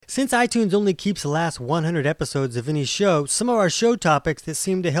Since iTunes only keeps the last 100 episodes of any show, some of our show topics that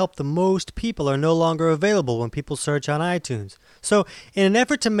seem to help the most people are no longer available when people search on iTunes. So, in an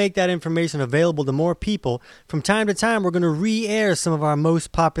effort to make that information available to more people, from time to time we're going to re-air some of our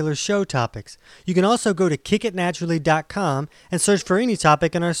most popular show topics. You can also go to kickitnaturally.com and search for any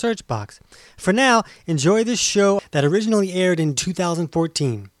topic in our search box. For now, enjoy this show that originally aired in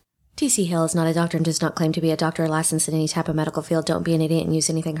 2014. T.C. Hale is not a doctor and does not claim to be a doctor or licensed in any type of medical field. Don't be an idiot and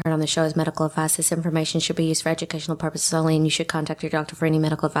use anything heard on the show as medical advice. This information should be used for educational purposes only, and you should contact your doctor for any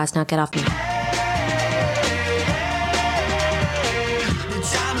medical advice. Now get off me.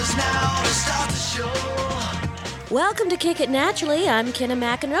 Welcome to Kick It Naturally. I'm Kenna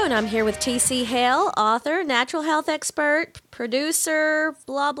McEnroe, and I'm here with T.C. Hale, author, natural health expert, producer,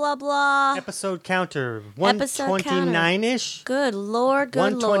 blah, blah, blah. Episode counter, 129-ish? Good Lord, good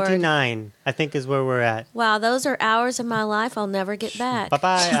 129, I think is where we're at. Wow, those are hours of my life I'll never get back.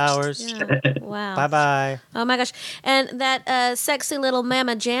 Bye-bye, hours. Yeah. Wow. Bye-bye. Oh, my gosh. And that sexy little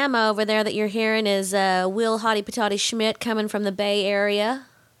mama jamma over there that you're hearing is Will Hottie Patati Schmidt coming from the Bay Area.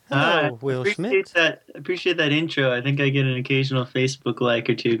 Hello, Will Schmidt. Appreciate that intro. I think I get an occasional Facebook like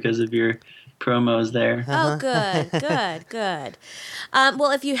or two because of your promos there. Oh, good.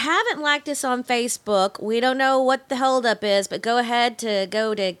 Well, if you haven't liked us on Facebook, we don't know what the holdup is, but go ahead to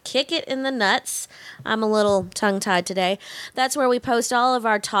go to Kick It in the Nuts. I'm a little tongue-tied today. That's where we post all of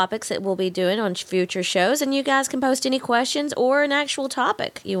our topics that we'll be doing on future shows, and you guys can post any questions or an actual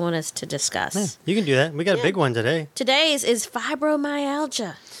topic you want us to discuss. Yeah, you can do that. We got a big one today. Today's is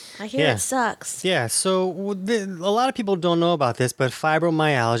fibromyalgia. I hear it sucks. Yeah, so a lot of people don't know about this, but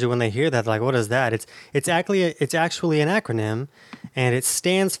fibromyalgia, when they hear that, they're like, what is that? It's actually an acronym, and it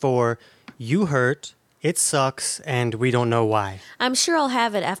stands for You Hurt, It Sucks, and We Don't Know Why. I'm sure I'll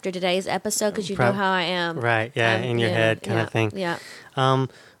have it after today's episode because you know how I am. Right, yeah, in your head kind of thing. Yeah.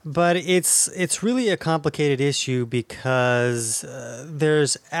 But it's really a complicated issue because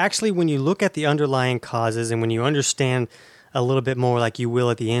there's actually, when you look at the underlying causes and when you understand a little bit more like you will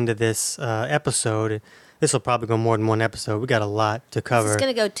at the end of this episode. This will probably go more than one episode. We got a lot to cover. This is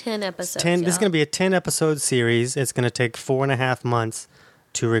going to go 10 episodes. This is going to be a 10-episode series. It's going to take 4.5 months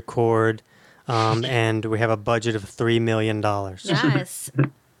to record, and we have a budget of $3 million. Nice.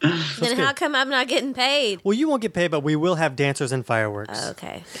 Then how come I'm not getting paid? Well, you won't get paid, but we will have dancers and fireworks.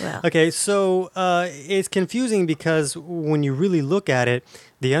 Okay. Well. Okay, so it's confusing because when you really look at it,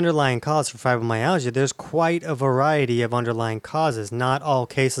 the underlying cause for fibromyalgia, there's quite a variety of underlying causes. Not all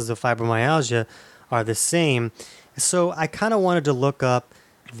cases of fibromyalgia are the same. So I kind of wanted to look up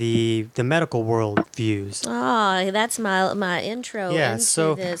the medical world views. Oh, that's my intro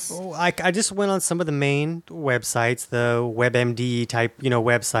into this. I just went on some of the main websites, the WebMD type,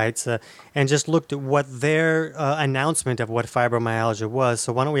 websites, and just looked at what their announcement of what fibromyalgia was.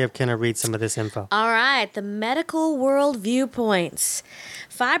 So why don't we have Kenna read some of this info? All right, the medical world viewpoints.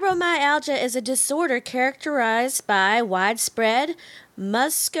 Fibromyalgia is a disorder characterized by widespread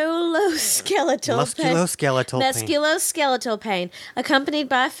musculoskeletal pain, accompanied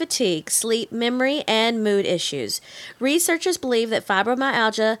by fatigue, sleep, memory, and mood issues. Researchers believe that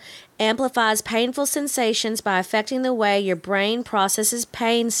fibromyalgia amplifies painful sensations by affecting the way your brain processes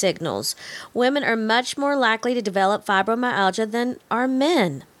pain signals. Women are much more likely to develop fibromyalgia than are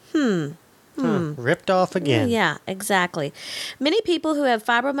men. Ripped off again. Yeah, exactly. Many people who have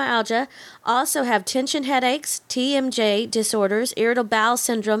fibromyalgia also have tension headaches, TMJ disorders, irritable bowel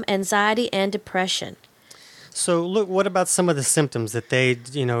syndrome, anxiety, and depression. So, look, what about some of the symptoms that they,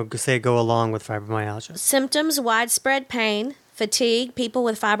 say go along with fibromyalgia? Symptoms: widespread pain, fatigue. People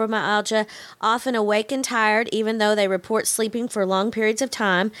with fibromyalgia often awaken tired even though they report sleeping for long periods of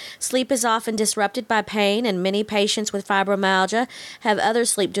time. Sleep is often disrupted by pain, and many patients with fibromyalgia have other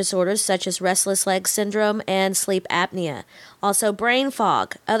sleep disorders such as restless leg syndrome and sleep apnea. Also, brain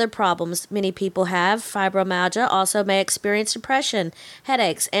fog. Other problems many people have. Fibromyalgia also may experience depression,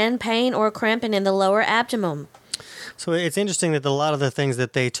 headaches, and pain or cramping in the lower abdomen. So it's interesting that a lot of the things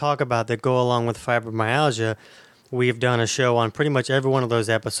that they talk about that go along with fibromyalgia, we've done a show on pretty much every one of those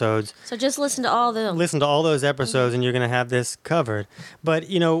episodes. So just listen to all of them. Listen to all those episodes and you're going to have this covered. But,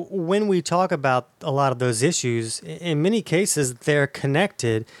 when we talk about a lot of those issues, in many cases, they're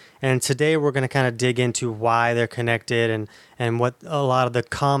connected. And today we're going to kind of dig into why they're connected and what a lot of the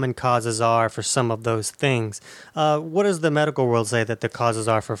common causes are for some of those things. What does the medical world say that the causes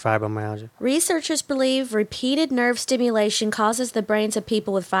are for fibromyalgia? Researchers believe repeated nerve stimulation causes the brains of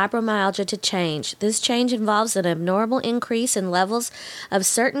people with fibromyalgia to change. This change involves an abnormal increase in levels of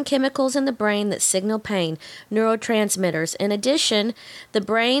certain chemicals in the brain that signal pain, neurotransmitters. In addition, the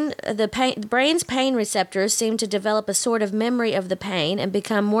brain's pain receptors seem to develop a sort of memory of the pain and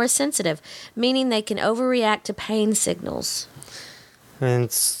become more sensitive, meaning they can overreact to pain signals.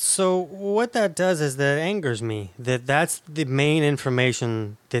 And so what that does is that angers me, that's the main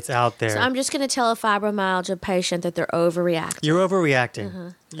information that's out there. So I'm just going to tell a fibromyalgia patient that they're overreacting. You're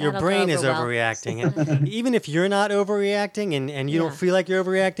overreacting. Your That'll brain go is over well. overreacting. And even if you're not overreacting and you don't feel like you're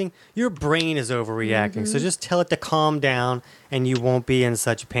overreacting, your brain is overreacting. So just tell it to calm down and you won't be in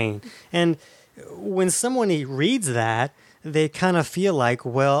such pain. And when someone reads that, they kind of feel like,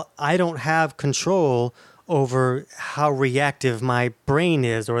 well, I don't have control over how reactive my brain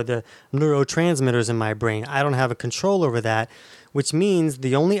is or the neurotransmitters in my brain. I don't have a control over that, which means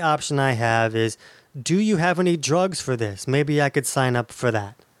the only option I have is, do you have any drugs for this? Maybe I could sign up for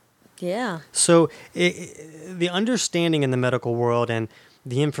that. Yeah. So the understanding in the medical world and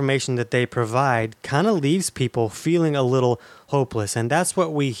the information that they provide kind of leaves people feeling a little hopeless. And that's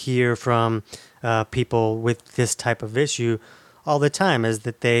what we hear from people with this type of issue all the time, is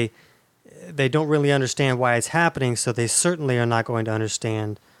that they don't really understand why it's happening, so they certainly are not going to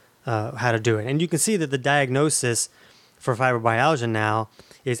understand how to do it. And you can see that the diagnosis for fibromyalgia now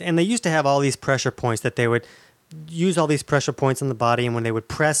is, and they used to have all these pressure points that they would use all these pressure points in the body, and when they would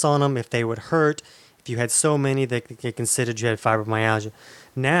press on them, if they would hurt, if you had so many, they considered you had fibromyalgia.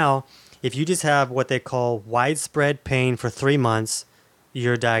 Now, if you just have what they call widespread pain for 3 months,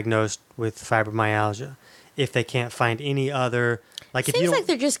 you're diagnosed with fibromyalgia. If they can't find any other... Like if Seems you don't, like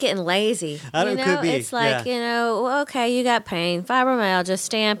they're just getting lazy. I don't- you it know, could be, it's like, okay, you got pain, fibromyalgia,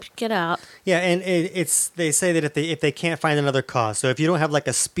 stamp, get out. yeah, and it's they say that if they can't find another cause, so if you don't have like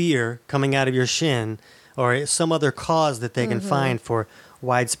a spear coming out of your shin or some other cause that they can find for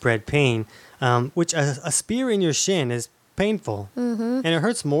widespread pain, which a spear in your shin is painful, and it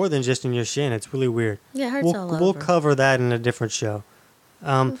hurts more than just in your shin. It's really weird. Yeah, it hurts we'll, all over. We'll cover that in a different show.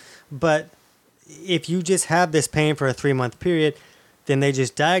 But if you just have this pain for a 3-month period, then they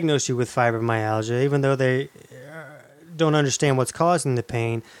just diagnose you with fibromyalgia, even though they don't understand what's causing the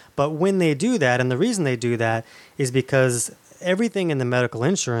pain. But when they do that, and the reason they do that is because everything in the medical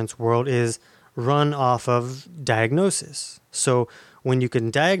insurance world is run off of diagnosis. So when you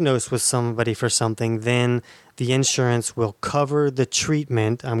can diagnose with somebody for something, then the insurance will cover the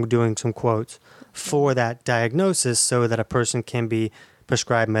treatment, I'm doing some quotes, for that diagnosis so that a person can be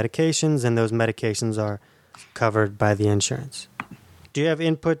prescribed medications, and those medications are covered by the insurance. Do you have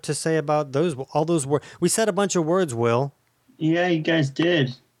input to say about all those words? We said a bunch of words, Will. Yeah, you guys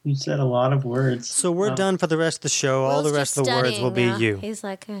did. You said a lot of words. So we're done for the rest of the show. All Will's the rest just of the words will be studying now. you. He's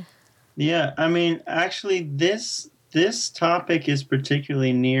like, Yeah, I mean, actually, this topic is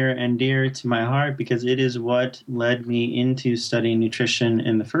particularly near and dear to my heart because it is what led me into studying nutrition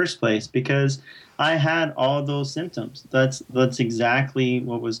in the first place, because I had all those symptoms. That's exactly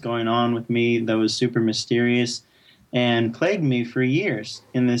what was going on with me that was super mysterious and plagued me for years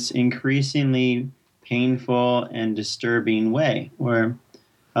in this increasingly painful and disturbing way, where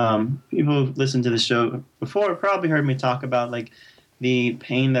people who've listened to the show before probably heard me talk about like the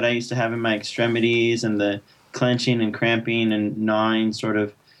pain that I used to have in my extremities and the clenching and cramping and gnawing sort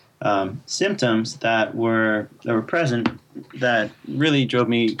of symptoms that were present that really drove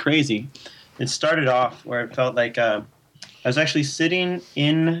me crazy. It started off where it felt like I was actually sitting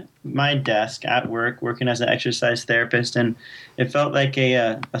in my desk at work, working as an exercise therapist, and it felt like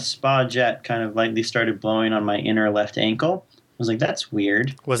a spa jet kind of lightly started blowing on my inner left ankle. I was like, that's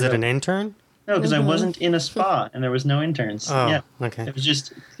weird. Was it an intern? No, because I wasn't in a spa and there was no interns. Oh, yeah. okay. It was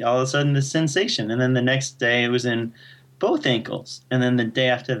just all of a sudden this sensation. And then the next day it was in both ankles. And then the day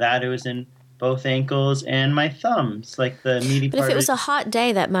after that it was in both ankles and my thumbs, like the meaty but part. if it was a hot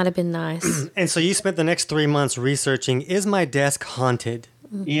day, that might have been nice. And so you spent the next 3 months researching, is my desk haunted?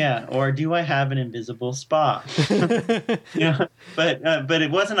 Yeah, or do I have an invisible spa? But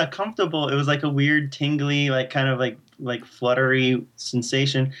it wasn't a comfortable. It was like a weird, tingly, like kind of like fluttery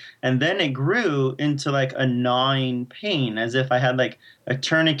sensation, and then it grew into like a gnawing pain, as if I had like a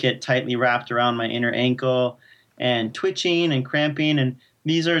tourniquet tightly wrapped around my inner ankle, and twitching and cramping. And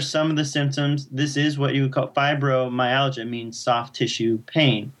these are some of the symptoms. This is what you would call fibromyalgia, means soft tissue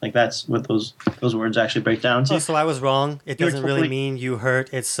pain. Like that's what those words actually break down to. Oh, so I was wrong. It You're doesn't really totally- mean you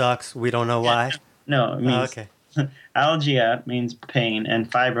hurt. It sucks. We don't know why. No, it means Okay. algia means pain, and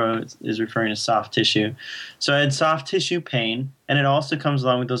fibro is referring to soft tissue. So I had soft tissue pain, and it also comes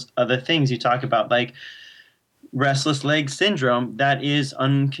along with those other things you talk about, like restless leg syndrome, that is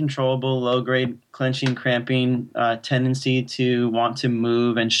uncontrollable low-grade clenching, cramping, tendency to want to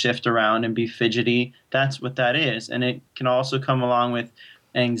move and shift around and be fidgety. That's what that is. And it can also come along with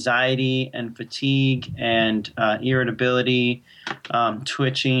anxiety and fatigue and irritability,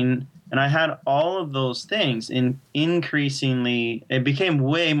 twitching. And I had all of those things increasingly. It became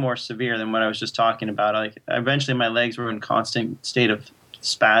way more severe than what I was just talking about. Like eventually my legs were in constant state of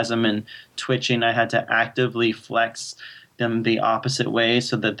spasm and twitching. I had to actively flex them the opposite way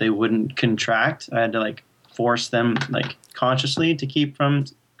so that they wouldn't contract. I had to like force them like consciously to keep from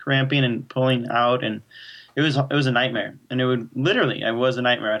cramping and pulling out, and it was a nightmare. And it was a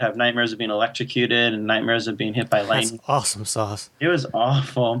nightmare. I'd have nightmares of being electrocuted and nightmares of being hit by lightning. That's awesome sauce. It was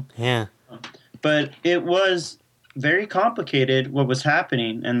awful. Yeah. But it was very complicated what was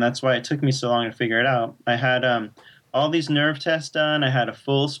happening, and that's why it took me so long to figure it out. I had all these nerve tests done. I had a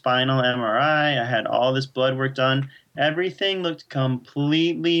full spinal MRI. I had all this blood work done. Everything looked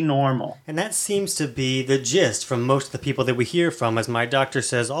completely normal. And that seems to be the gist from most of the people that we hear from, as my doctor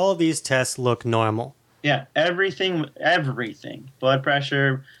says, all these tests look normal. Yeah, everything. Blood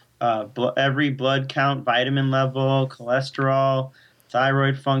pressure, every blood count, vitamin level, cholesterol,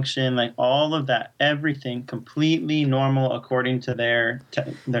 thyroid function, like all of that, everything completely normal according to their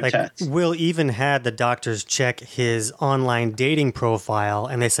tests. Will even had the doctors check his online dating profile,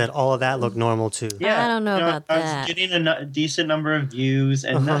 and they said all of that looked normal too. Yeah, I don't know about I that. was getting a decent number of views,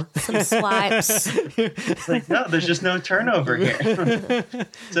 and Some swipes. it's like, no, there's just no turnover here.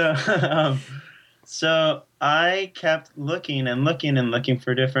 So I kept looking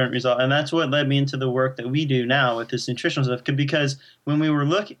for different results, and that's what led me into the work that we do now with this nutritional stuff. Because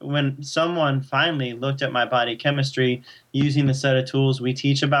when someone finally looked at my body chemistry using the set of tools we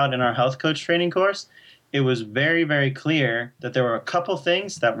teach about in our health coach training course, it was very, very clear that there were a couple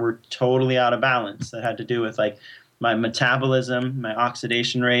things that were totally out of balance that had to do with like my metabolism, my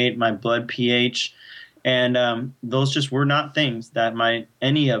oxidation rate, my blood pH. And those just were not things that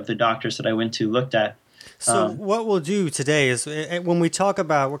any of the doctors that I went to looked at. So what we'll do today is when we talk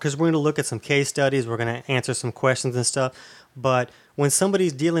about, because we're going to look at some case studies, we're going to answer some questions and stuff. But when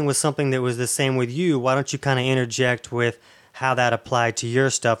somebody's dealing with something that was the same with you, why don't you kind of interject with how that applied to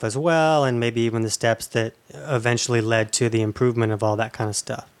your stuff as well, and maybe even the steps that eventually led to the improvement of all that kind of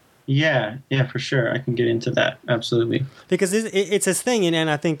stuff. Yeah, for sure. I can get into that. Absolutely. Because it's this thing, and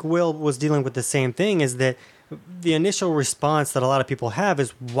I think Will was dealing with the same thing, is that the initial response that a lot of people have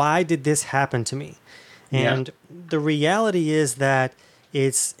is, why did this happen to me? And the reality is that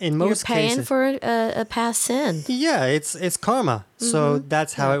it's, in most cases... You're paying for a past sin. Yeah, it's karma. Mm-hmm. So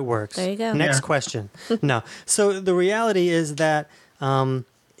that's how it works. There you go. Next question. No. So the reality is that...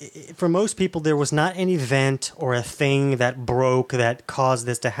 for most people, there was not an event or a thing that broke that caused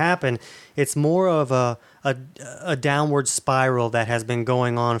this to happen. It's more of a downward spiral that has been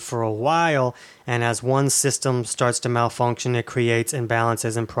going on for a while. And as one system starts to malfunction, it creates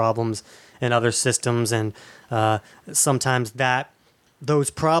imbalances and problems in other systems. And sometimes those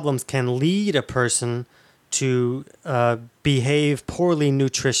problems can lead a person to behave poorly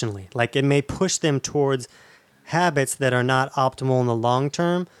nutritionally. Like it may push them towards habits that are not optimal in the long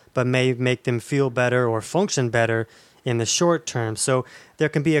term, but may make them feel better or function better in the short term. So there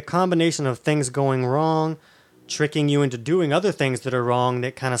can be a combination of things going wrong, tricking you into doing other things that are wrong,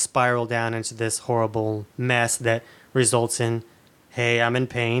 that kind of spiral down into this horrible mess that results in, hey, I'm in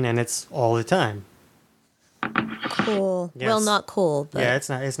pain, and it's all the time. Cool. Yes. Well, not cool, but... Yeah,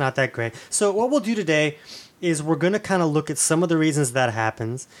 it's not that great. So what we'll do today is we're going to kind of look at some of the reasons that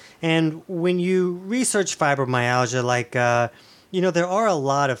happens. And when you research fibromyalgia, like, there are a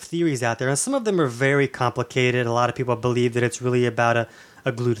lot of theories out there, and some of them are very complicated. A lot of people believe that it's really about a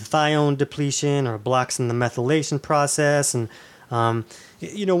glutathione depletion or blocks in the methylation process. And,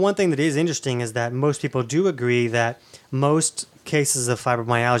 one thing that is interesting is that most people do agree that most cases of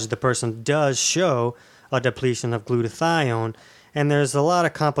fibromyalgia, the person does show a depletion of glutathione. And there's a lot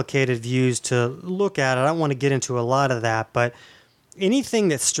of complicated views to look at. I don't want to get into a lot of that, but anything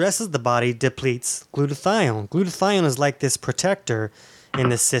that stresses the body depletes glutathione. Glutathione is like this protector in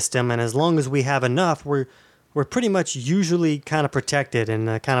the system, and as long as we have enough, we're pretty much usually kind of protected and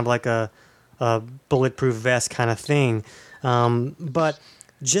kind of like a bulletproof vest kind of thing. But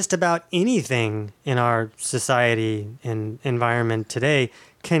just about anything in our society and environment today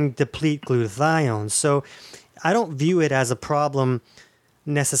can deplete glutathione. So I don't view it as a problem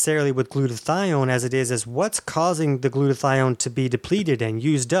necessarily with glutathione as it is as what's causing the glutathione to be depleted and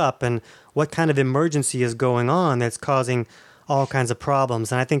used up, and what kind of emergency is going on that's causing all kinds of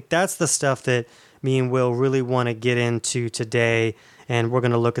problems. And I think that's the stuff that me and Will really want to get into today, and we're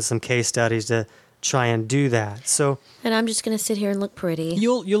going to look at some case studies to try and do that. So, and I'm just going to sit here and look pretty.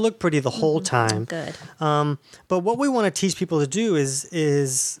 You'll look pretty the whole time. Good. But what we want to teach people to do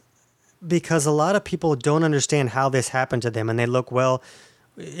is because a lot of people don't understand how this happened to them, and they look, well,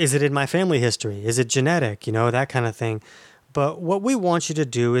 is it in my family history? Is it genetic? That kind of thing. But what we want you to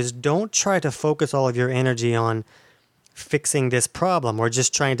do is don't try to focus all of your energy on fixing this problem or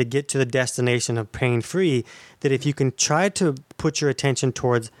just trying to get to the destination of pain-free. That if you can try to put your attention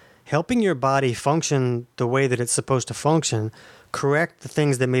towards helping your body function the way that it's supposed to function, correct the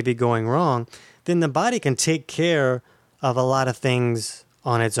things that may be going wrong, then the body can take care of a lot of things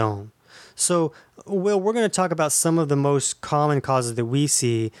on its own. So, Will, we're going to talk about some of the most common causes that we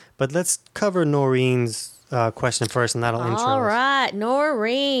see, but let's cover Noreen's question first, and that'll intro us. All right,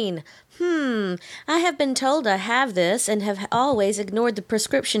 Noreen. I have been told I have this and have always ignored the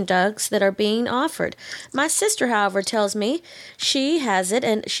prescription drugs that are being offered. My sister, however, tells me she has it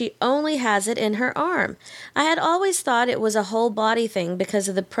and she only has it in her arm. I had always thought it was a whole body thing because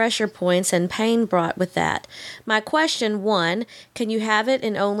of the pressure points and pain brought with that. My question, 1, can you have it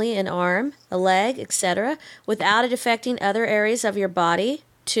in only an arm, a leg, etc., without it affecting other areas of your body?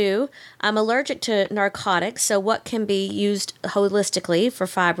 2, I'm allergic to narcotics, so what can be used holistically for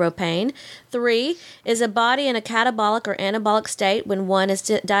fibro pain? 3, is a body in a catabolic or anabolic state when one is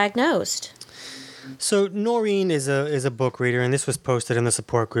diagnosed? So Noreen is a book reader, and this was posted in the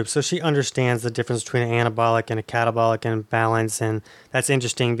support group, so she understands the difference between an anabolic and a catabolic imbalance, and that's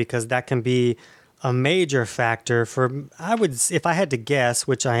interesting because that can be a major factor for, if I had to guess,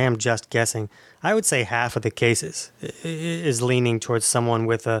 which I am just guessing, I would say half of the cases is leaning towards someone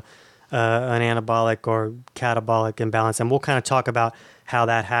with an anabolic or catabolic imbalance. And we'll kind of talk about how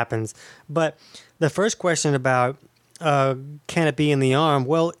that happens. But the first question about can it be in the arm?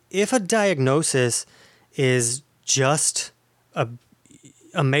 Well, if a diagnosis is just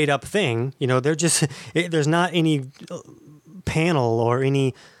a made up thing, there's not any panel or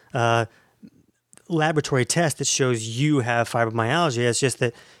any laboratory test that shows you have fibromyalgia. It's just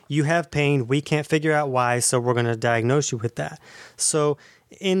that you have pain. We can't figure out why, so we're going to diagnose you with that. So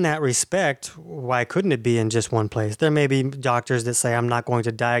in that respect, why couldn't it be in just one place? There may be doctors that say, I'm not going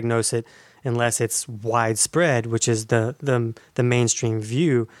to diagnose it unless it's widespread, which is the mainstream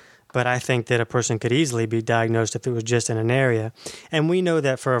view. But I think that a person could easily be diagnosed if it was just in an area. And we know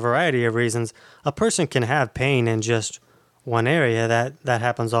that for a variety of reasons, a person can have pain in just one area. That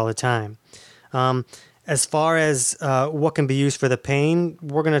happens all the time. As far as what can be used for the pain,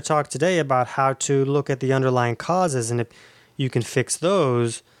 we're going to talk today about how to look at the underlying causes, and if you can fix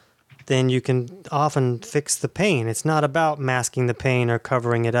those, then you can often fix the pain. It's not about masking the pain or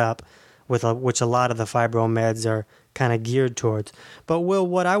covering it up, which a lot of the fibro meds are kind of geared towards. But Will,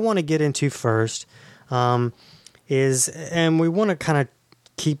 what I want to get into first is, and we want to kind of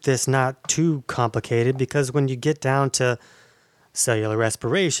keep this not too complicated, because when you get down to cellular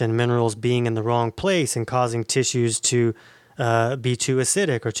respiration, minerals being in the wrong place and causing tissues to be too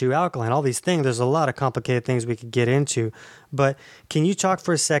acidic or too alkaline, all these things, there's a lot of complicated things we could get into. But can you talk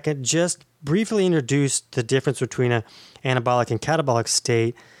for a second, just briefly introduce the difference between an anabolic and catabolic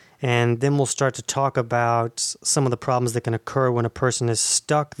state, and then we'll start to talk about some of the problems that can occur when a person is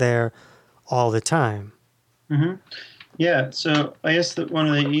stuck there all the time. Mm-hmm. Yeah, so I guess that one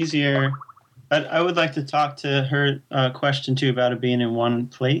of the easier... I would like to talk to her question too about it being in one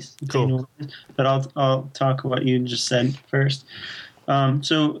place. Cool. But I'll talk what you just said first.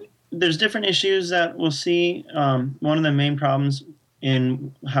 So there's different issues that we'll see. One of the main problems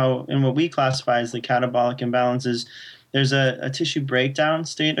in what we classify as the catabolic imbalance is there's a tissue breakdown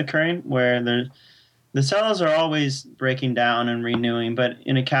state occurring where the cells are always breaking down and renewing. But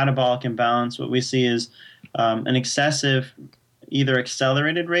in a catabolic imbalance, what we see is an excessive, either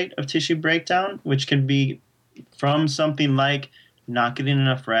accelerated rate of tissue breakdown, which can be from something like not getting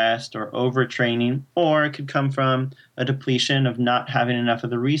enough rest or overtraining, or it could come from a depletion of not having enough of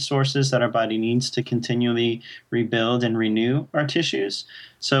the resources that our body needs to continually rebuild and renew our tissues.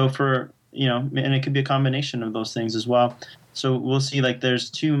 So and it could be a combination of those things as well. So we'll see there's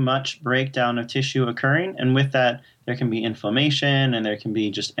too much breakdown of tissue occurring, and with that, there can be inflammation and there can be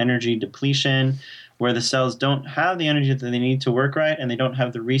just energy depletion, where the cells don't have the energy that they need to work right, and they don't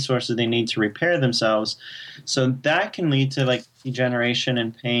have the resources they need to repair themselves. So that can lead to degeneration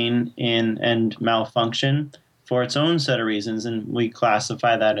and pain and malfunction for its own set of reasons, and we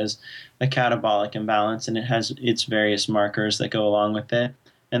classify that as a catabolic imbalance, and it has its various markers that go along with it.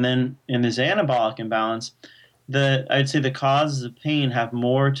 And then in this anabolic imbalance, I'd say the causes of pain have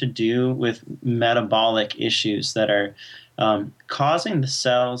more to do with metabolic issues that are causing the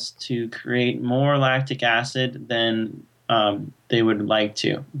cells to create more lactic acid than they would like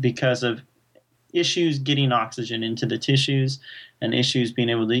to, because of issues getting oxygen into the tissues and issues being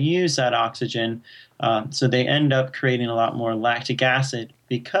able to use that oxygen. So they end up creating a lot more lactic acid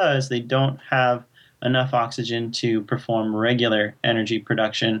because they don't have enough oxygen to perform regular energy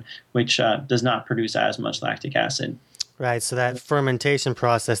production, which does not produce as much lactic acid. Right, so that fermentation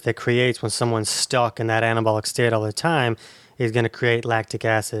process that creates when someone's stuck in that anabolic state all the time is going to create lactic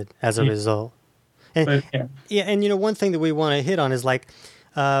acid as a result. And, and one thing that we want to hit on is like,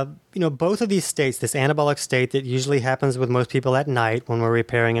 both of these states, this anabolic state that usually happens with most people at night when we're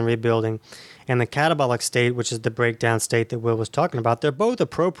repairing and rebuilding, and the catabolic state, which is the breakdown state that Will was talking about, they're both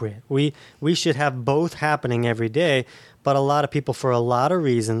appropriate. We should have both happening every day, but a lot of people, for a lot of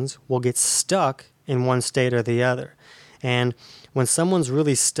reasons, will get stuck in one state or the other. And when someone's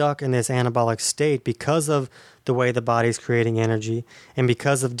really stuck in this anabolic state because of the way the body's creating energy and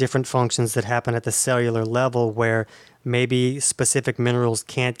because of different functions that happen at the cellular level where maybe specific minerals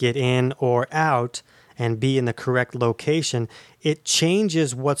can't get in or out and be in the correct location, it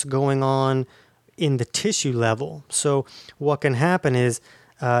changes what's going on in the tissue level. So what can happen is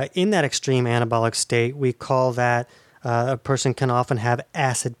in that extreme anabolic state, we call that a person can often have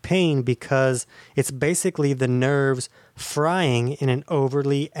acid pain because it's basically the nerves frying in an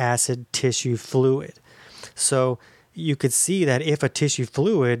overly acid tissue fluid. So you could see that if a tissue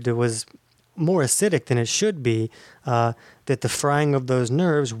fluid was more acidic than it should be, that the frying of those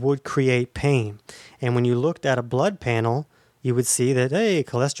nerves would create pain. And when you looked at a blood panel, you would see that, hey,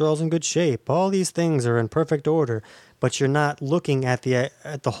 cholesterol's in good shape. All these things are in perfect order. But you're not looking at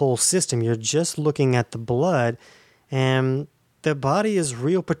the whole system. You're just looking at the blood. And the body is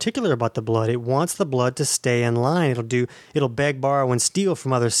real particular about the blood. It wants the blood to stay in line. It'll beg, borrow, and steal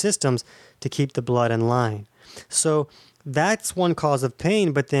from other systems to keep the blood in line. So that's one cause of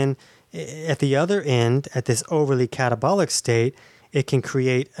pain. But then at the other end, at this overly catabolic state, it can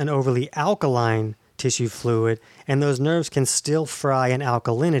create an overly alkaline tissue fluid, and those nerves can still fry in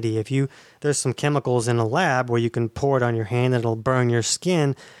alkalinity. There's some chemicals in a lab where you can pour it on your hand and it'll burn your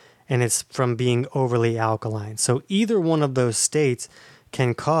skin, and it's from being overly alkaline. So either one of those states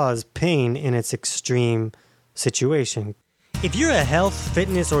can cause pain in its extreme situation. If you're a health,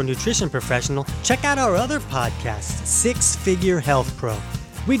 fitness, or nutrition professional, check out our other podcast, Six Figure Health Pro.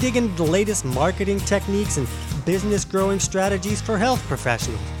 We dig into the latest marketing techniques and business growing strategies for health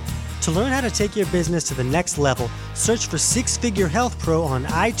professionals. To learn how to take your business to the next level, search for Six Figure Health Pro on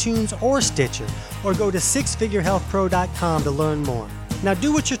iTunes or Stitcher, or go to sixfigurehealthpro.com to learn more. Now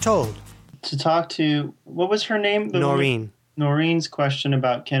do what you're told. To talk to, what was her name? Noreen. Noreen's question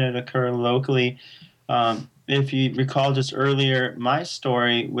about can it occur locally. If you recall just earlier, my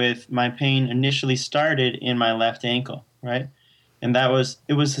story with my pain initially started in my left ankle, right? And it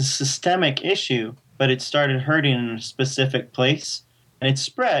was a systemic issue, but it started hurting in a specific place. And it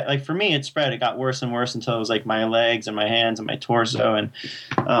spread, like for me, it spread. It got worse and worse until it was like my legs and my hands and my torso. And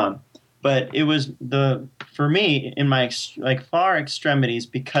but it was for me in my far extremities,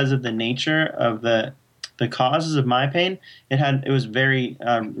 because of the nature of the causes of my pain, it was very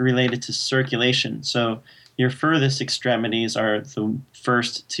related to circulation. So your furthest extremities are the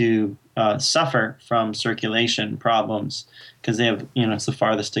first to suffer from circulation problems because they have, it's the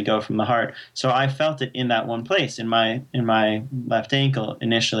farthest to go from the heart. So I felt it in that one place, in my left ankle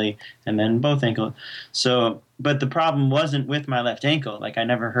initially, and then both ankles. So, but the problem wasn't with my left ankle. Like I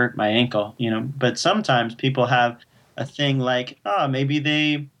never hurt my ankle, But sometimes people have a thing like, maybe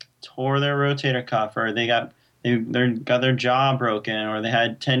they tore their rotator cuff, or they got their jaw broken, or they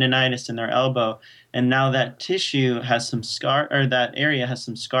had tendonitis in their elbow, and now that tissue has some scar, or that area has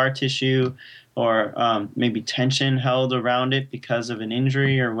some scar tissue, or maybe tension held around it because of an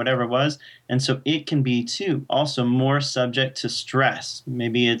injury or whatever it was. And so it can be, too, also more subject to stress.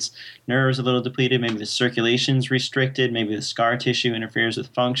 Maybe its nerves a little depleted, maybe the circulation's restricted, maybe the scar tissue interferes with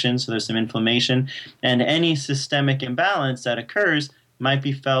function, so there's some inflammation. And any systemic imbalance that occurs might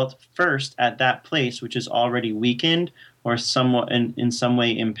be felt first at that place, which is already weakened or somewhat in some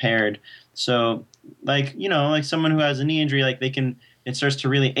way impaired. So, like someone who has a knee injury, it starts to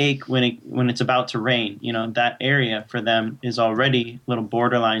really ache when it's about to rain. That area for them is already a little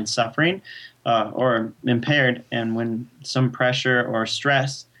borderline suffering or impaired. And when some pressure or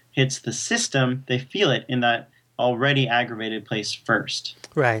stress hits the system, they feel it in that already aggravated place first.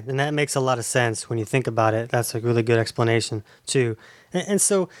 Right. And that makes a lot of sense when you think about it. That's a really good explanation, too. And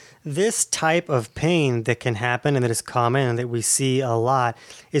so this type of pain that can happen and that is common and that we see a lot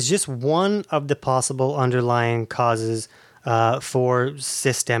is just one of the possible underlying causes for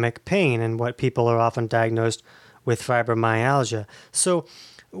systemic pain and what people are often diagnosed with fibromyalgia. So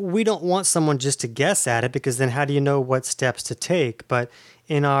we don't want someone just to guess at it, because then how do you know what steps to take? But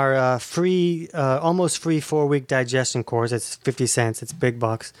in our almost free 4-week digestion course, it's 50 cents, it's big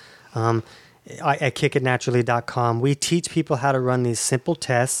bucks, at kickitnaturally.com, we teach people how to run these simple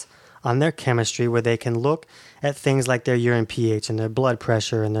tests on their chemistry, where they can look at things like their urine pH and their blood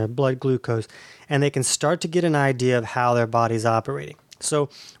pressure and their blood glucose, and they can start to get an idea of how their body's operating. So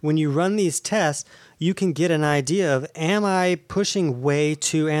when you run these tests, you can get an idea of, am I pushing way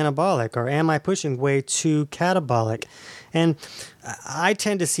too anabolic, or am I pushing way too catabolic? And I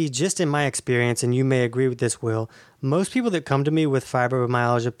tend to see, just in my experience, and you may agree with this, Will, most people that come to me with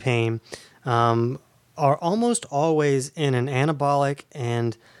fibromyalgia pain are almost always in an anabolic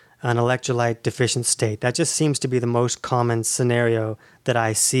and an electrolyte deficient state. That just seems to be the most common scenario that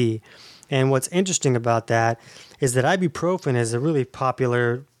I see. And what's interesting about that is that ibuprofen is a really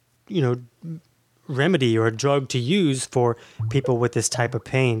popular, remedy or a drug to use for people with this type of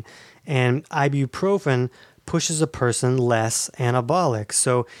pain. And ibuprofen pushes a person less anabolic.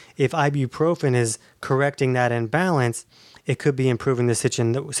 So if ibuprofen is correcting that imbalance, it could be improving the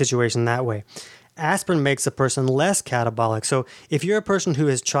situation that way. Aspirin makes a person less catabolic. So if you're a person who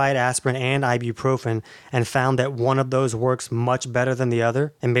has tried aspirin and ibuprofen and found that one of those works much better than the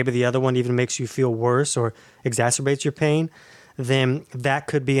other, and maybe the other one even makes you feel worse or exacerbates your pain, then that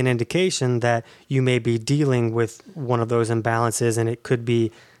could be an indication that you may be dealing with one of those imbalances, and it could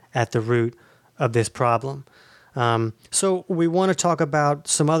be at the root of this problem. So we want to talk about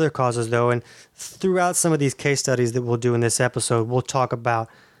some other causes, though, and throughout some of these case studies that we'll do in this episode, we'll talk about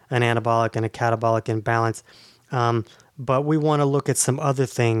an anabolic and a catabolic imbalance. But we want to look at some other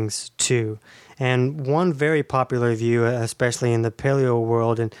things too. And one very popular view, especially in the paleo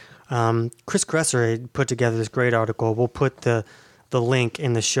world, and Chris Kresser put together this great article. We'll put the link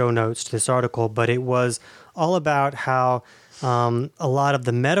in the show notes to this article, but it was all about how a lot of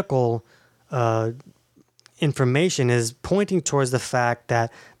the medical information is pointing towards the fact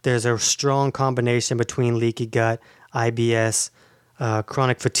that there's a strong combination between leaky gut, IBS,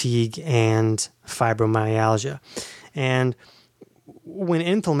 chronic fatigue, and fibromyalgia. And when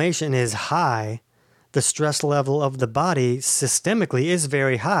inflammation is high, the stress level of the body systemically is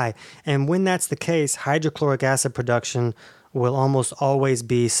very high. And when that's the case, hydrochloric acid production will almost always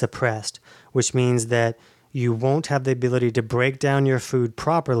be suppressed, which means that you won't have the ability to break down your food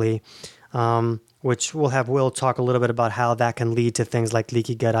properly, which we'll have Will talk a little bit about how that can lead to things like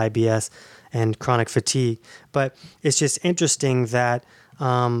leaky gut, IBS, and chronic fatigue. But it's just interesting that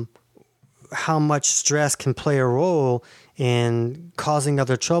how much stress can play a role in causing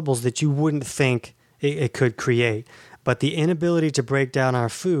other troubles that you wouldn't think it could create. But the inability to break down our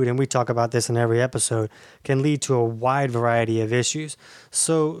food, and we talk about this in every episode, can lead to a wide variety of issues.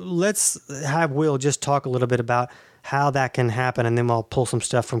 So let's have Will just talk a little bit about how that can happen, and then I'll pull some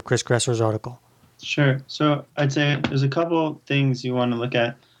stuff from Chris Kresser's article. Sure. So I'd say there's a couple things you want to look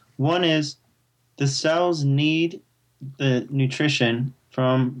at. One is the cells need the nutrition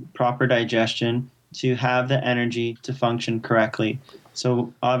from proper digestion to have the energy to function correctly.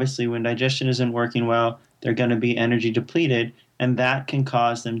 So obviously when digestion isn't working well, they're going to be energy depleted, and that can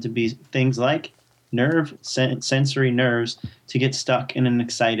cause them to be things like sensory nerves to get stuck in an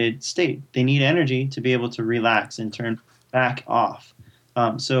excited state. They need energy to be able to relax and turn back off.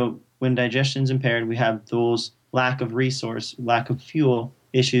 So when digestion is impaired, we have those lack of resource, lack of fuel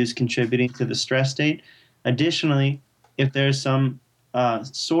issues contributing to the stress state. Additionally, if there's some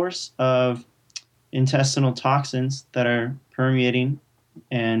source of intestinal toxins that are permeating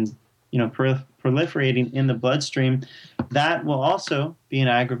and proliferating in the bloodstream, that will also be an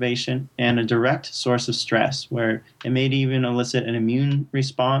aggravation and a direct source of stress, where it may even elicit an immune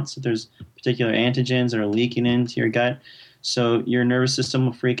response if there's particular antigens that are leaking into your gut. So your nervous system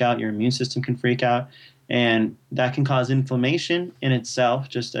will freak out, your immune system can freak out, and that can cause inflammation in itself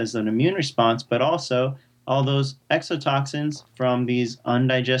just as an immune response, but also all those exotoxins from these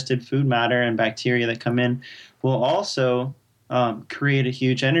undigested food matter and bacteria that come in will also create a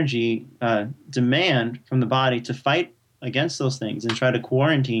huge energy demand from the body to fight against those things and try to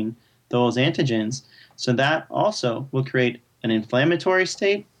quarantine those antigens. So that also will create an inflammatory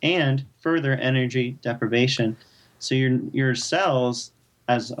state and further energy deprivation. So your cells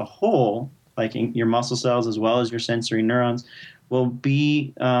as a whole, like your muscle cells as well as your sensory neurons, will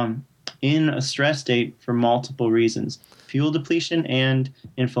be in a stress state for multiple reasons: fuel depletion and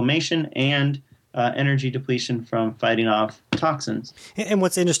inflammation, and energy depletion from fighting off toxins. And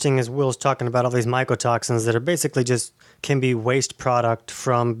what's interesting is Will's talking about all these mycotoxins that are basically just can be waste product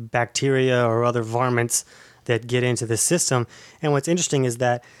from bacteria or other varmints that get into the system. And what's interesting is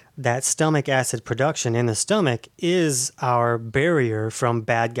that that stomach acid production in the stomach is our barrier from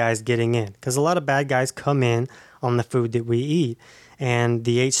bad guys getting in. Because a lot of bad guys come in on the food that we eat, and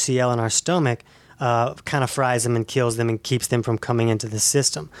the HCl in our stomach kind of fries them and kills them and keeps them from coming into the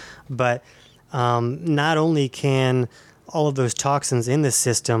system. But not only can all of those toxins in the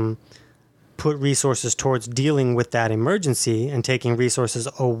system put resources towards dealing with that emergency and taking resources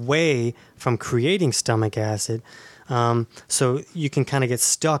away from creating stomach acid, so you can kind of get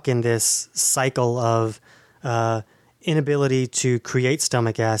stuck in this cycle of inability to create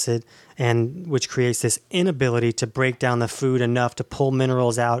stomach acid, and which creates this inability to break down the food enough to pull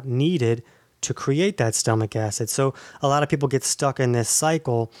minerals out needed to create that stomach acid. So a lot of people get stuck in this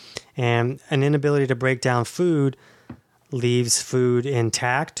cycle, and an inability to break down food leaves food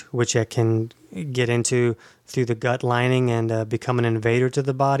intact, which it can get into through the gut lining and become an invader to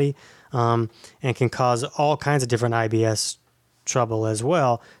the body, and can cause all kinds of different IBS trouble as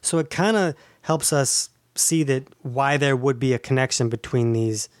well. So it kind of helps us see that why there would be a connection between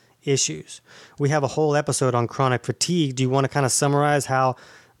these issues. We have a whole episode on chronic fatigue. Do you want to kind of summarize how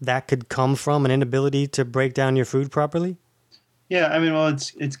that could come from an inability to break down your food properly? Yeah, I mean, well,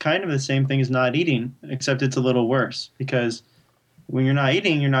 it's kind of the same thing as not eating, except it's a little worse, because when you're not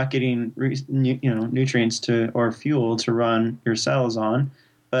eating, you're not getting nutrients or fuel to run your cells on.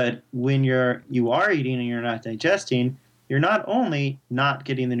 But when you are eating and you're not digesting, you're not only not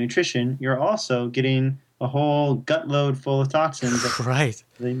getting the nutrition, you're also getting a whole gut load full of toxins that right.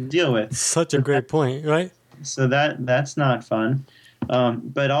 they deal with. Such a great point, right? So that's not fun.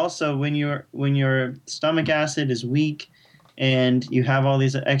 But also when your stomach acid is weak and you have all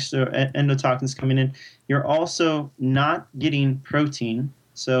these extra endotoxins coming in, you're also not getting protein.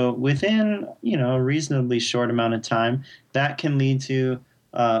 So within a reasonably short amount of time, that can lead to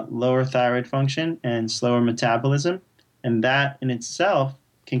lower thyroid function and slower metabolism, and that in itself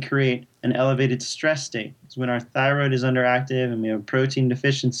can create an elevated stress state. Because when our thyroid is underactive and we have protein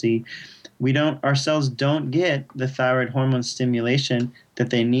deficiency, our cells don't get the thyroid hormone stimulation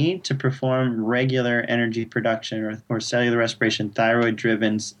that they need to perform regular energy production or cellular respiration,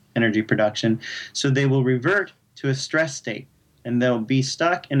 thyroid-driven energy production. So they will revert to a stress state, and they'll be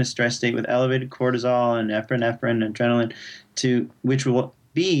stuck in a stress state with elevated cortisol and epinephrine and adrenaline, which will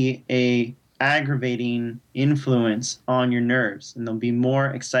be a aggravating influence on your nerves, and they'll be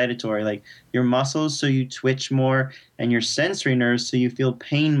more excitatory, like your muscles so you twitch more, and your sensory nerves so you feel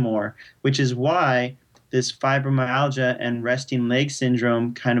pain more, which is why this fibromyalgia and resting leg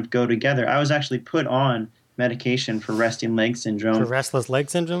syndrome kind of go together. I was actually put on medication for resting leg syndrome. For restless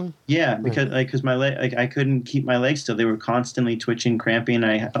leg syndrome? Yeah, because my leg, I couldn't keep my legs still. They were constantly twitching, cramping, and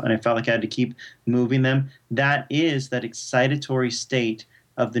I felt like I had to keep moving them. That is that excitatory state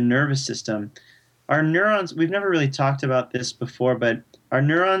of the nervous system. Our neurons, we've never really talked about this before, but our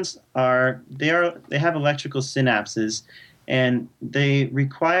neurons they have electrical synapses, and they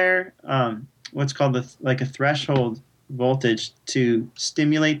require what's called a threshold voltage to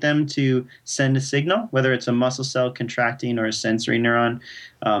stimulate them to send a signal, whether it's a muscle cell contracting or a sensory neuron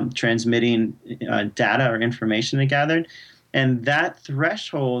transmitting data or information they gathered. And that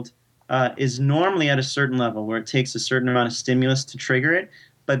threshold is normally at a certain level where it takes a certain amount of stimulus to trigger it.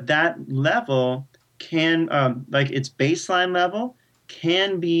 But that level can, its baseline level,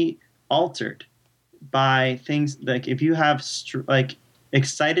 can be altered by things like if you have excitatory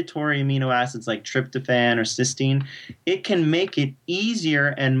amino acids like tryptophan or cysteine, it can make it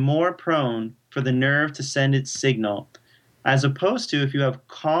easier and more prone for the nerve to send its signal, as opposed to if you have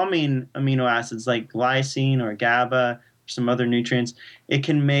calming amino acids like glycine or GABA, some other nutrients, it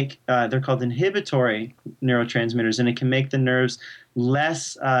can make, they're called inhibitory neurotransmitters, and it can make the nerves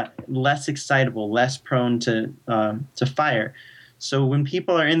less excitable, less prone to fire. So when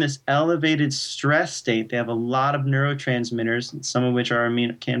people are in this elevated stress state, they have a lot of neurotransmitters, some of which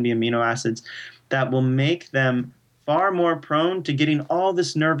can be amino acids, that will make them far more prone to getting all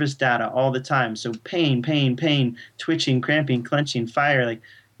this nervous data all the time. So pain, twitching, cramping, clenching, fire,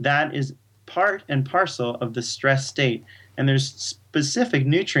 that is part and parcel of the stress state. And there's specific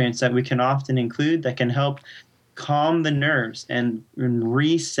nutrients that we can often include that can help calm the nerves and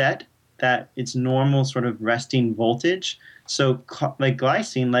reset its normal sort of resting voltage. So like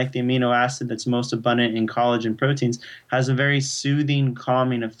glycine, like the amino acid that's most abundant in collagen proteins, has a very soothing,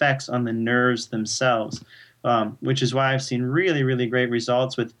 calming effects on the nerves themselves, which is why I've seen really, really great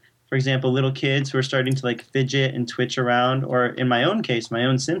results with, for example, little kids who are starting to fidget and twitch around, or in my own case, my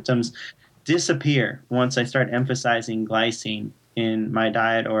own symptoms disappear once I start emphasizing glycine in my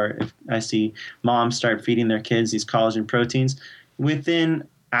diet, or if I see moms start feeding their kids these collagen proteins. Within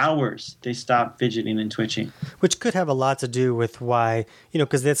hours, they stop fidgeting and twitching. Which could have a lot to do with why,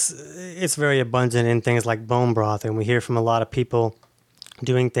 because it's very abundant in things like bone broth. And we hear from a lot of people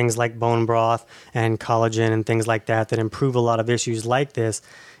doing things like bone broth and collagen and things like that improve a lot of issues like this.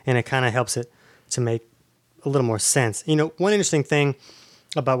 And it kind of helps it to make a little more sense. One interesting thing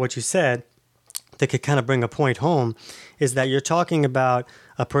about what you said that could kind of bring a point home is that you're talking about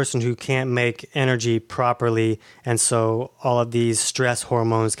a person who can't make energy properly, and so all of these stress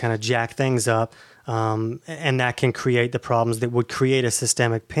hormones kind of jack things up, and that can create the problems that would create a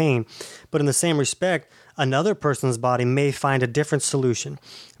systemic pain. But in the same respect, another person's body may find a different solution.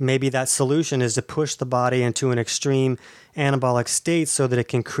 Maybe that solution is to push the body into an extreme anabolic state so that it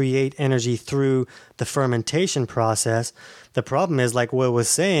can create energy through the fermentation process. The problem is, like Will was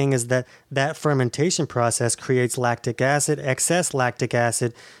saying, is that fermentation process creates lactic acid, excess lactic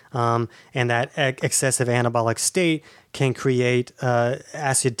acid, and that excessive anabolic state can create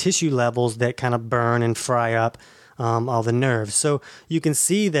acid tissue levels that kind of burn and fry up all the nerves. So you can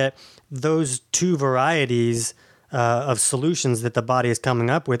see that those two varieties of solutions that the body is coming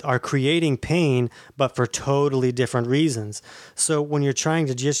up with are creating pain, but for totally different reasons. So when you're trying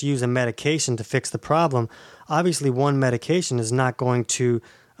to just use a medication to fix the problem, obviously one medication is not going to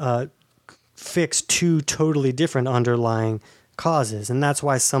fix two totally different underlying causes. And that's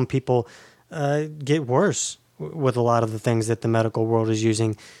why some people get worse with a lot of the things that the medical world is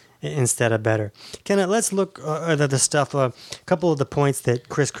using instead of better. Kenneth, let's look at the stuff, a couple of the points that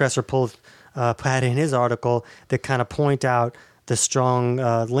Chris Kresser had in his article that kind of point out the strong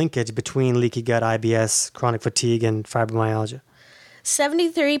linkage between leaky gut, IBS, chronic fatigue, and fibromyalgia.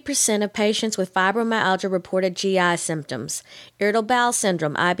 73% of patients with fibromyalgia reported GI symptoms. Irritable bowel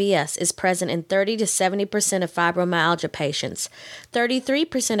syndrome, IBS, is present in 30 to 70% of fibromyalgia patients.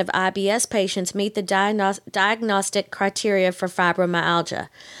 33% of IBS patients meet the diagnostic criteria for fibromyalgia.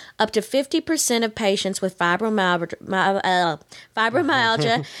 Up to 50% of patients with fibromyalgia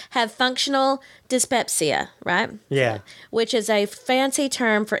have functional dyspepsia, right? Yeah. Which is a fancy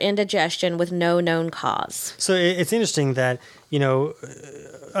term for indigestion with no known cause. So it's interesting that,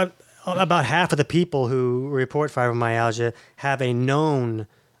 about half of the people who report fibromyalgia have a known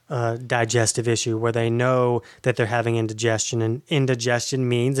digestive issue where they know that they're having indigestion, and indigestion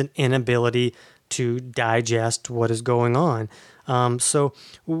means an inability to digest what is going on. So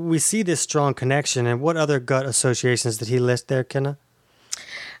we see this strong connection. And what other gut associations did he list there, Kenna?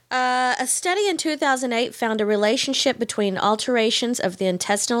 A study in 2008 found a relationship between alterations of the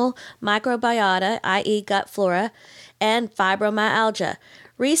intestinal microbiota, i.e. gut flora, and fibromyalgia.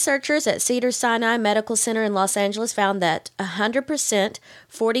 Researchers at Cedars-Sinai Medical Center in Los Angeles found that 100%,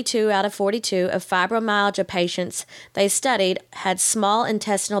 42 out of 42, of fibromyalgia patients they studied had small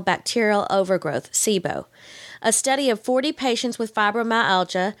intestinal bacterial overgrowth, SIBO. A study of 40 patients with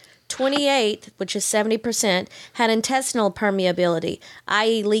fibromyalgia, 28, which is 70%, had intestinal permeability,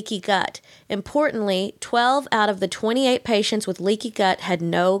 i.e. leaky gut. Importantly, 12 out of the 28 patients with leaky gut had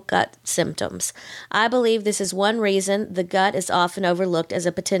no gut symptoms. I believe this is one reason the gut is often overlooked as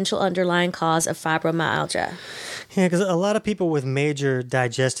a potential underlying cause of fibromyalgia. Yeah, because a lot of people with major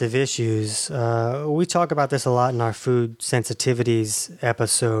digestive issues, we talk about this a lot in our food sensitivities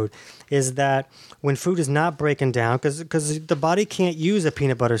episode, is that when food is not breaking down, because the body can't use a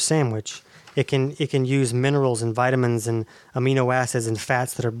peanut butter sandwich, it can use minerals and vitamins and amino acids and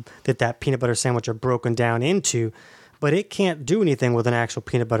fats that peanut butter sandwich are broken down into, but it can't do anything with an actual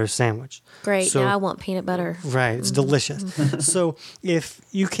peanut butter sandwich. Great, so, now I want peanut butter. Right, it's delicious. So if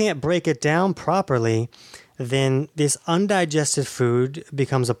you can't break it down properly, then this undigested food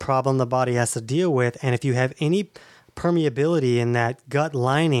becomes a problem the body has to deal with, and if you have any permeability in that gut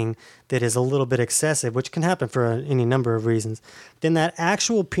lining that is a little bit excessive, which can happen for any number of reasons, then that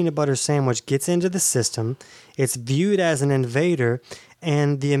actual peanut butter sandwich gets into the system, it's viewed as an invader,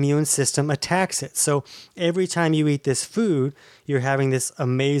 and the immune system attacks it. So every time you eat this food, you're having this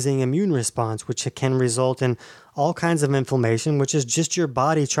amazing immune response, which can result in all kinds of inflammation, which is just your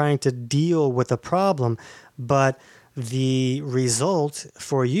body trying to deal with a problem. But the result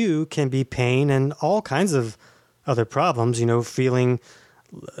for you can be pain and all kinds of other problems, feeling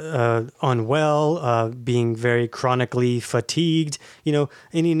unwell, being very chronically fatigued,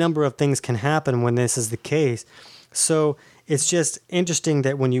 any number of things can happen when this is the case. So it's just interesting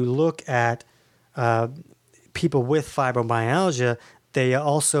that when you look at people with fibromyalgia, they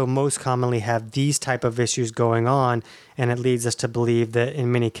also most commonly have these type of issues going on, and it leads us to believe that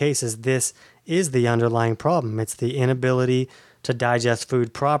in many cases this is the underlying problem. It's the inability to digest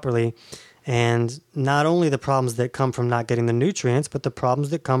food properly. And not only the problems that come from not getting the nutrients, but the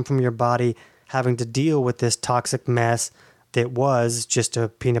problems that come from your body having to deal with this toxic mess that was just a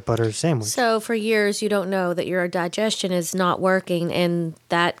peanut butter sandwich. So for years, you don't know that your digestion is not working, and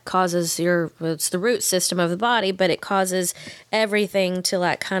that causes it's the root system of the body, but it causes everything to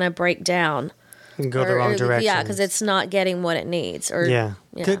like kind of break down. And go the wrong direction. Yeah, because it's not getting what it needs.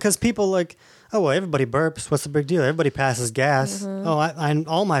 Because people like, oh, well, everybody burps. What's the big deal? Everybody passes gas. Oh,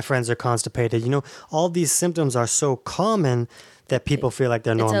 all my friends are constipated. All these symptoms are so common that people feel like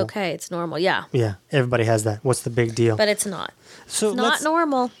they're normal. It's okay. It's normal. Yeah. Yeah. Everybody has that. What's the big deal? But it's not. So it's not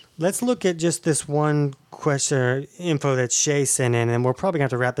normal. Let's look at just this one question or info that Shay sent in, and we're probably going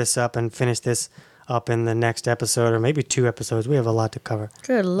to have to wrap this up and finish this up in the next episode or maybe 2 episodes. We have a lot to cover.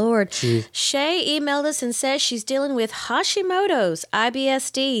 Good Lord. Jeez. Shay emailed us and says she's dealing with Hashimoto's,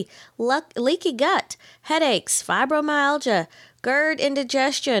 IBSD, leaky gut, headaches, fibromyalgia, GERD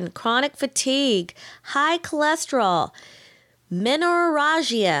indigestion, chronic fatigue, high cholesterol,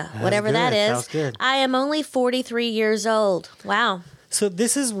 menorrhagia, whatever good. that is. Sounds good. I am only 43 years old. Wow. So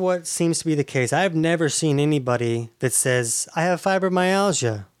this is what seems to be the case. I've never seen anybody that says, I have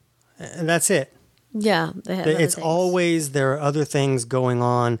fibromyalgia. And that's it. Yeah. They have other It's things. always there are other things going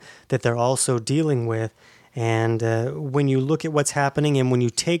on that they're also dealing with. And when you look at what's happening and when you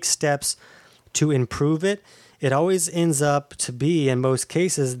take steps to improve it, it always ends up to be, in most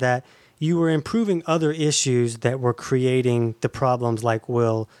cases, that you were improving other issues that were creating the problems like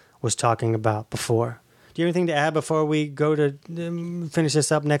Will was talking about before. Do you have anything to add before we go to finish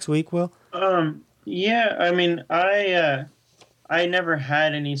this up next week, Will? Yeah, I mean, I never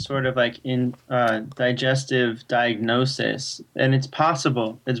had any sort of like digestive diagnosis, and it's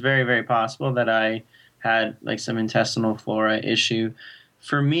possible. It's very, very possible that I had like some intestinal flora issue.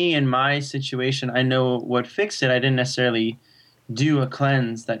 For me, in my situation, I know what fixed it. I didn't necessarily do a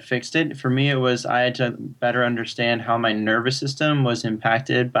cleanse that fixed it. For me, it was I had to better understand how my nervous system was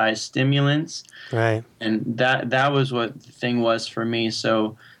impacted by stimulants. Right. And that was what the thing was for me.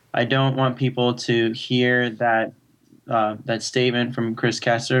 So I don't want people to hear that statement from Chris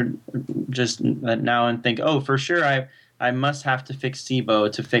Kessler just now and think, oh, for sure I must have to fix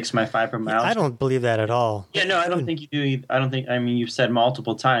SIBO to fix my fibromyalgia. I don't believe that at all. Yeah, no, I don't think you do. I mean, you've said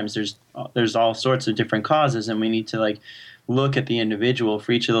multiple times there's all sorts of different causes, and we need to like look at the individual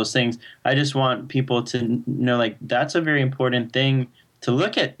for each of those things. I just want people to know like that's a very important thing to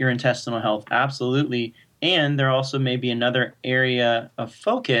look at your intestinal health. Absolutely. And there also may be another area of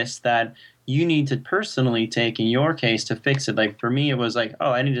focus that you need to personally take in your case to fix it. Like for me, it was like,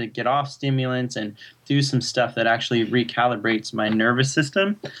 oh, I need to get off stimulants and do some stuff that actually recalibrates my nervous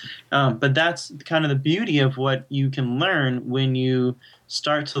system. But that's kind of the beauty of what you can learn when you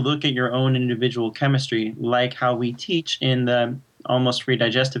start to look at your own individual chemistry, like how we teach in the Almost Free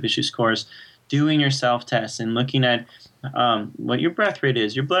Digestive Issues course, doing your self-tests and looking at what your breath rate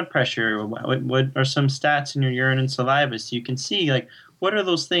is, your blood pressure, what are some stats in your urine and saliva, so you can see like what are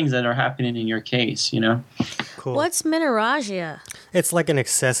those things that are happening in your case, Cool. What's menorrhagia? It's like an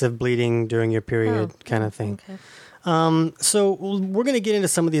excessive bleeding during your period kind of thing. Okay. So we're going to get into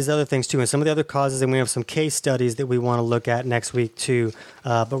some of these other things too, and some of the other causes, and we have some case studies that we want to look at next week too.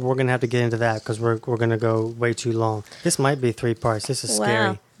 But we're going to have to get into that because we're going to go way too long. This might be 3 parts. This is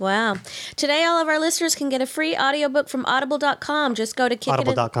scary. Wow. Today, all of our listeners can get a free audiobook from audible.com. Just go to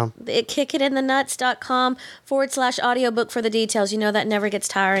Audible.com. kickitinthenuts.com/audiobook for the details. You know that never gets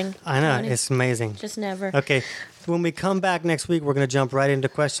tiring. I know. It's amazing. Just never. Okay. When we come back next week, we're going to jump right into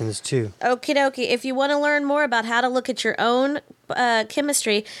questions too. Okie dokie. If you want to learn more about how to look at your own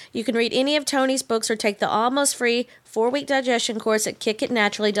chemistry, you can read any of Tony's books or take the almost free 4-week digestion course at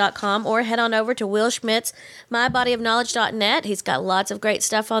kickitnaturally.com or head on over to Will Schmidt's mybodyofknowledge.net. He's got lots of great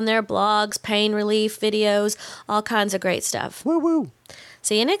stuff on there, blogs, pain relief, videos, all kinds of great stuff. Woo woo.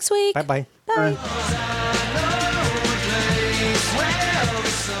 See you next week. Bye-bye. Bye. Bye.